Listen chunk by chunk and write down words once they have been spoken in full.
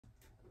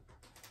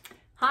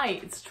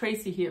Hi, it's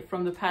Tracy here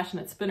from the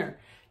PassioKnit Spinner.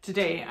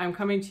 Today I'm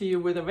coming to you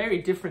with a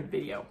very different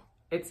video.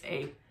 It's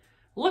a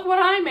look what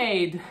I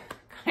made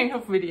kind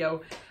of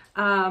video.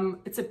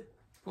 It's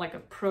like a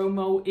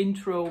promo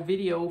intro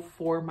video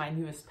for my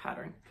newest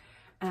pattern.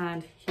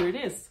 And here it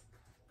is.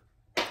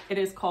 It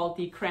is called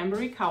the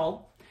Cranberry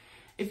Cowl.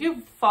 If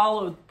you've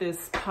followed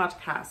this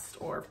podcast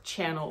or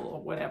channel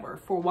or whatever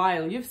for a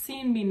while, you've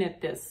seen me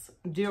knit this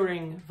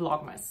during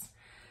Vlogmas.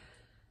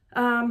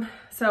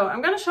 So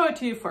I'm going to show it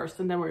to you first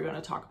and then we're going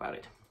to talk about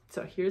it.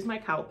 So here's my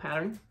cowl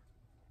pattern.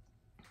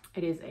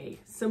 It is a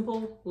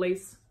simple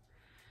lace,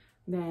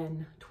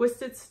 then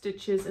twisted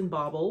stitches and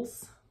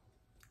bobbles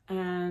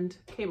and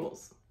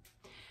cables.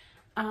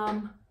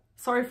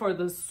 Sorry for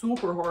the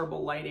super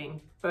horrible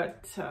lighting,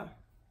 but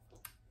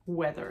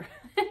weather.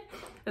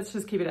 Let's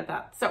just keep it at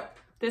that. So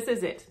this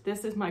is it.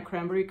 This is my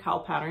Cranberry Cowl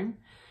pattern.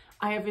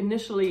 I have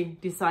initially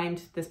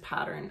designed this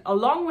pattern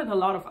along with a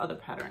lot of other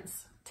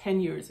patterns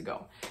 10 years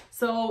ago.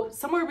 So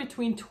somewhere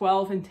between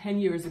 12 and 10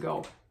 years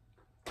ago,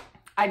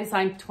 I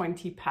designed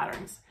 20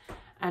 patterns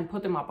and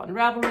put them up on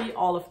Ravelry,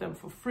 all of them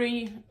for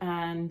free.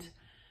 And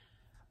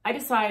I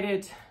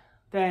decided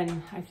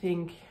then, I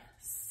think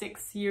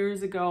 6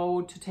 years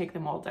ago, to take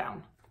them all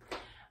down.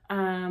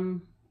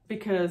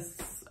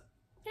 Because,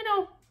 you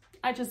know,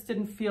 I just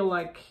didn't feel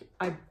like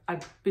I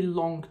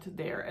belonged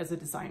there as a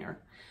designer.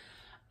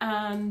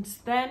 And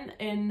then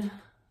in,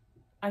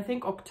 I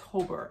think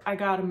October, I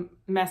got a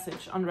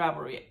message on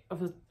Ravelry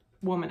of a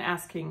woman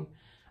asking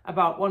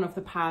about one of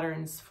the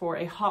patterns for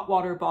a hot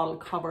water bottle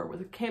cover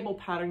with a cable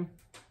pattern.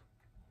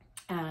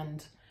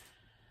 And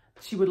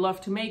she would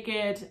love to make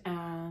it.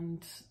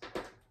 And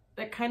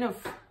that kind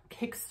of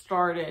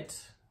kick-started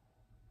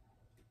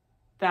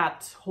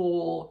that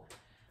whole,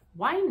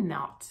 why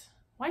not?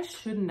 Why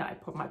shouldn't I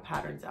put my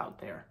patterns out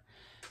there?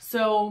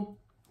 So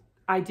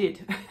I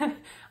did.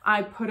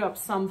 I put up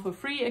some for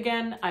free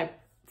again.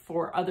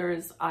 For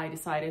others, I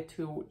decided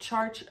to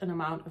charge an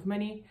amount of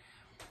money,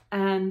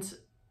 and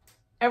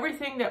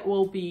everything that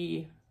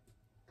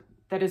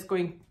is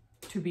going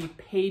to be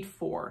paid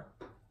for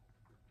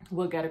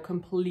will get a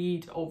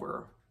complete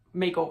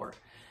makeover.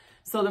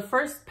 So the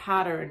first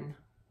pattern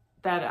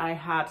that I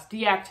had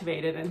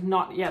deactivated and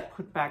not yet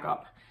put back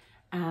up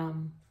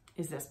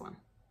is this one.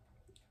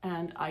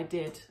 And I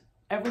did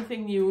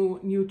everything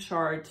new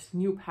chart,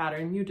 new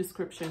pattern, new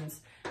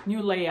descriptions,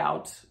 new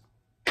layout.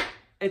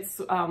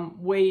 It's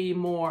way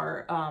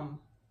more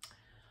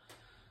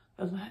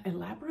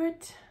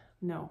elaborate.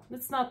 No,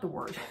 that's not the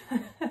word.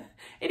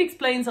 It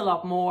explains a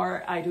lot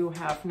more. I do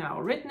have now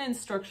written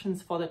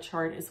instructions for the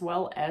chart as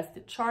well as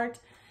the chart.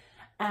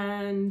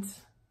 And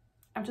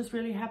I'm just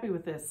really happy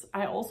with this.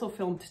 I also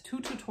filmed 2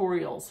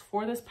 tutorials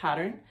for this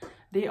pattern.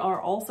 They are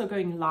also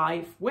going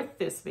live with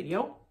this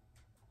video.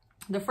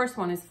 The first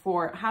one is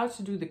for how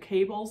to do the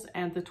cables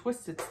and the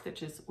twisted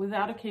stitches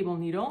without a cable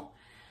needle.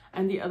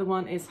 And the other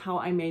one is how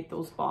I made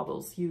those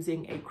bobbles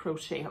using a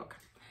crochet hook.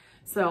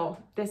 So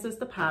this is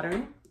the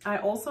pattern. I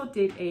also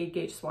did a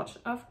gauge swatch,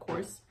 of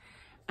course,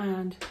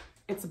 and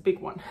it's a big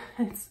one.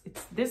 It's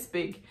this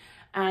big.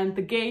 And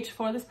the gauge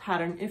for this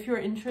pattern, if you're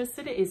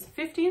interested, is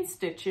 15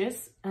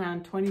 stitches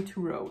and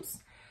 22 rows.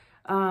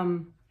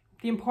 The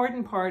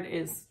important part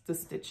is the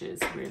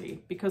stitches,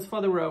 really, because for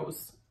the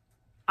rows,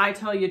 I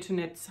tell you to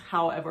knit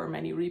however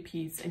many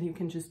repeats and you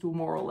can just do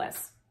more or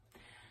less.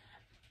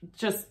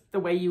 Just the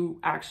way you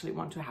actually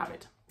want to have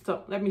it.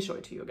 So let me show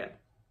it to you again.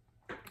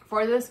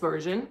 For this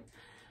version,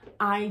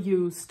 I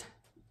used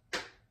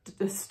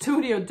the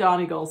Studio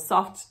Donegal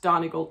Soft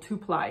Donegal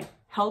 2-ply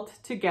held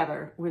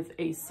together with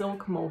a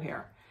silk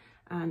mohair.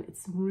 And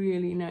it's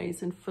really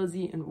nice and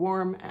fuzzy and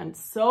warm and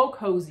so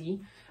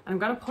cozy. And I'm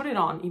gonna put it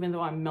on, even though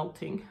I'm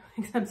melting,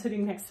 because I'm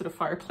sitting next to the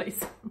fireplace.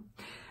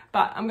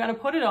 But I'm gonna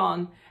put it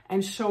on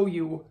and show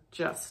you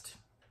just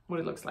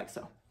what it looks like.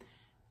 So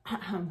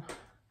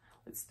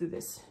let's do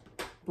this.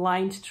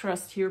 Blind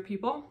trust here,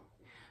 people.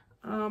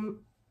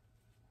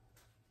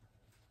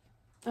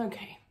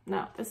 Okay,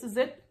 now this is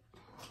it.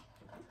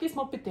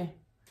 Gizmo bitte.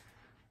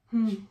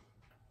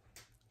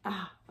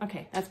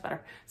 Okay, that's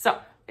better. So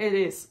it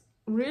is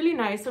really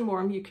nice and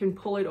warm. You can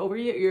pull it over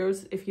your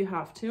ears if you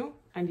have to,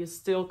 and you're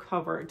still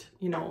covered,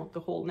 you know, the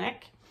whole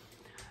neck.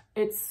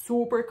 It's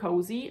super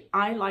cozy.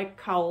 I like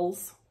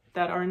cowls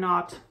that are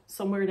not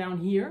somewhere down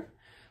here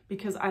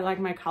because I like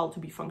my cowl to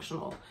be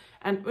functional.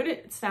 And when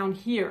it's down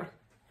here,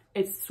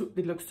 it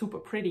looks super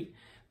pretty.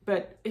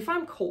 But if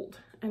I'm cold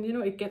and, you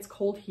know, it gets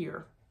cold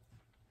here,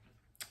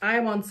 I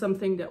want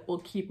something that will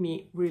keep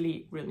me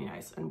really, really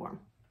nice and warm.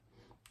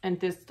 And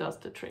this does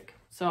the trick.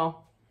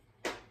 So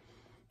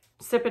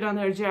zip it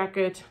under a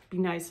jacket, be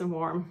nice and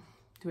warm.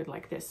 Do it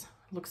like this.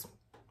 Looks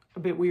a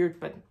bit weird,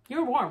 but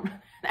you're warm.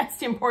 That's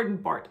the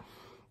important part.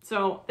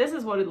 So this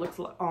is what it looks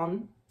like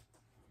on.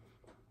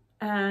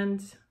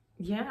 And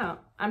yeah,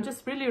 I'm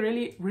just really,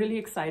 really, really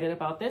excited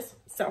about this.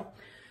 So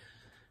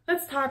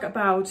let's talk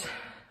about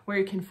where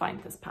you can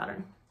find this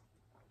pattern.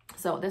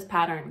 So this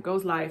pattern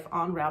goes live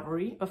on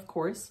Ravelry, of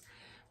course,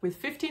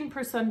 with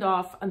 15%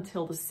 off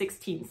until the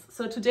 16th.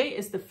 So today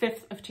is the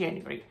 5th of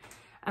January.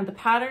 And the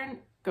pattern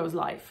goes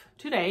live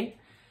today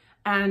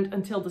and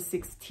until the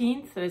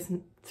 16th. That is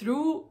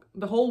through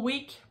the whole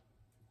week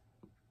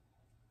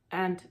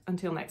and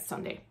until next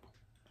Sunday.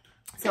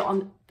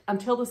 So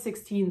until the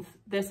 16th,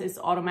 this is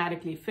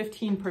automatically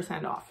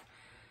 15% off.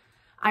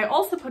 I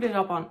also put it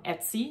up on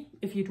Etsy.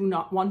 If you do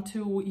not want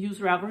to use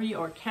Ravelry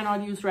or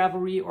cannot use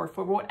Ravelry, or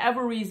for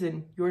whatever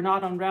reason you're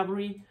not on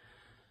Ravelry,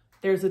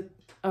 there's a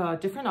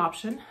different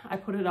option. I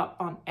put it up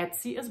on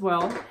Etsy as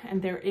well,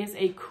 and there is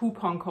a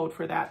coupon code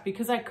for that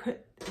because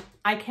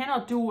I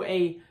cannot do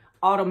a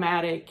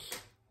automatic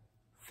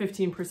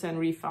 15%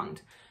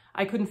 refund.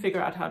 I couldn't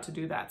figure out how to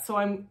do that. So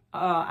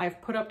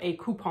I've put up a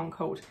coupon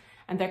code,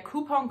 and that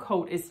coupon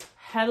code is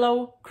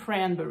Hello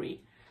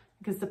Cranberry,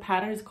 because the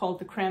pattern is called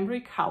the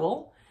Cranberry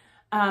Cowl.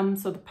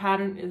 So the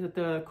pattern is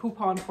the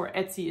coupon for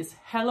Etsy is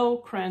Hello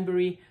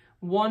Cranberry,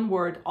 one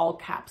word, all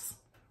caps.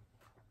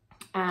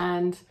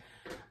 And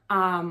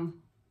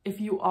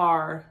if you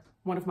are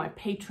one of my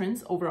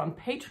patrons over on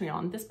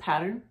Patreon, this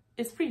pattern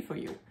is free for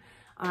you.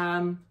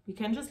 You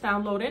can just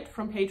download it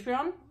from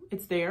Patreon.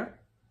 It's there.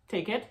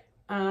 Take it.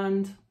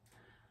 And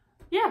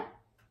yeah,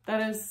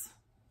 that is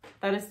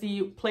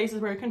the places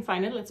where you can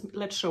find it.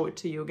 Let's show it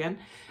to you again.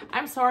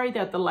 I'm sorry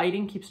that the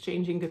lighting keeps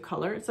changing the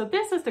color. So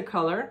this is the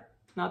color,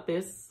 not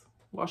this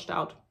washed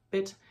out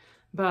bit,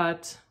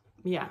 but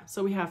yeah.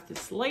 So we have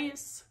this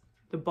lace,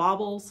 the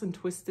bobbles and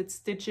twisted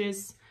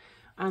stitches,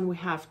 and we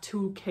have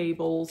 2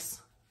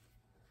 cables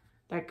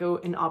that go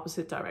in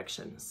opposite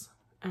directions.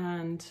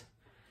 And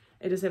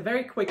it is a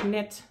very quick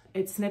knit.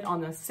 It's knit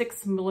on a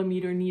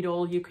 6mm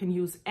needle. You can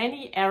use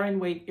any Aran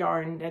weight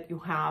yarn that you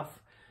have,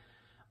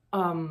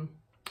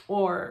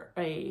 or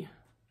a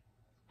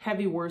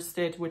heavy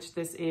worsted, which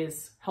this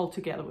is, held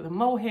together with a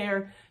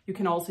mohair. You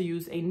can also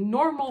use a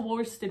normal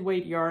worsted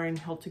weight yarn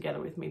held together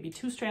with maybe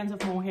 2 strands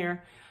of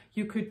mohair.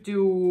 You could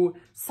do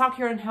sock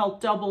yarn held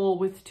double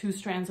with 2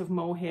 strands of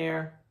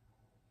mohair.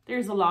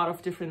 There's a lot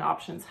of different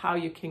options how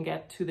you can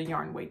get to the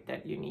yarn weight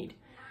that you need.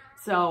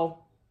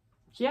 So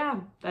yeah,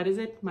 that is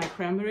it, my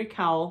Cranberry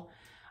Cowl.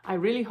 I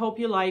really hope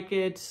you like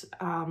it.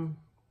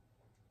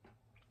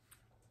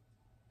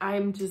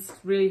 I'm just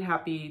really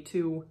happy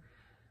to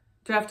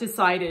have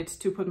decided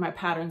to put my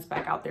patterns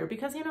back out there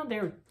because, you know,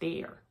 they're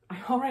there.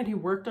 I already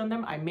worked on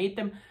them. I made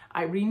them.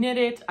 I reknit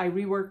it. I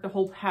reworked the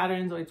whole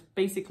pattern, so it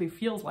basically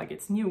feels like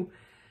it's new.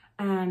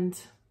 And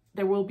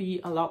there will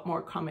be a lot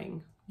more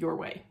coming your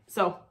way.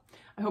 So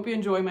I hope you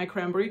enjoy my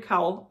Cranberry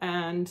Cowl,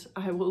 and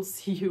I will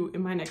see you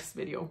in my next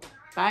video.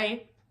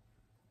 Bye.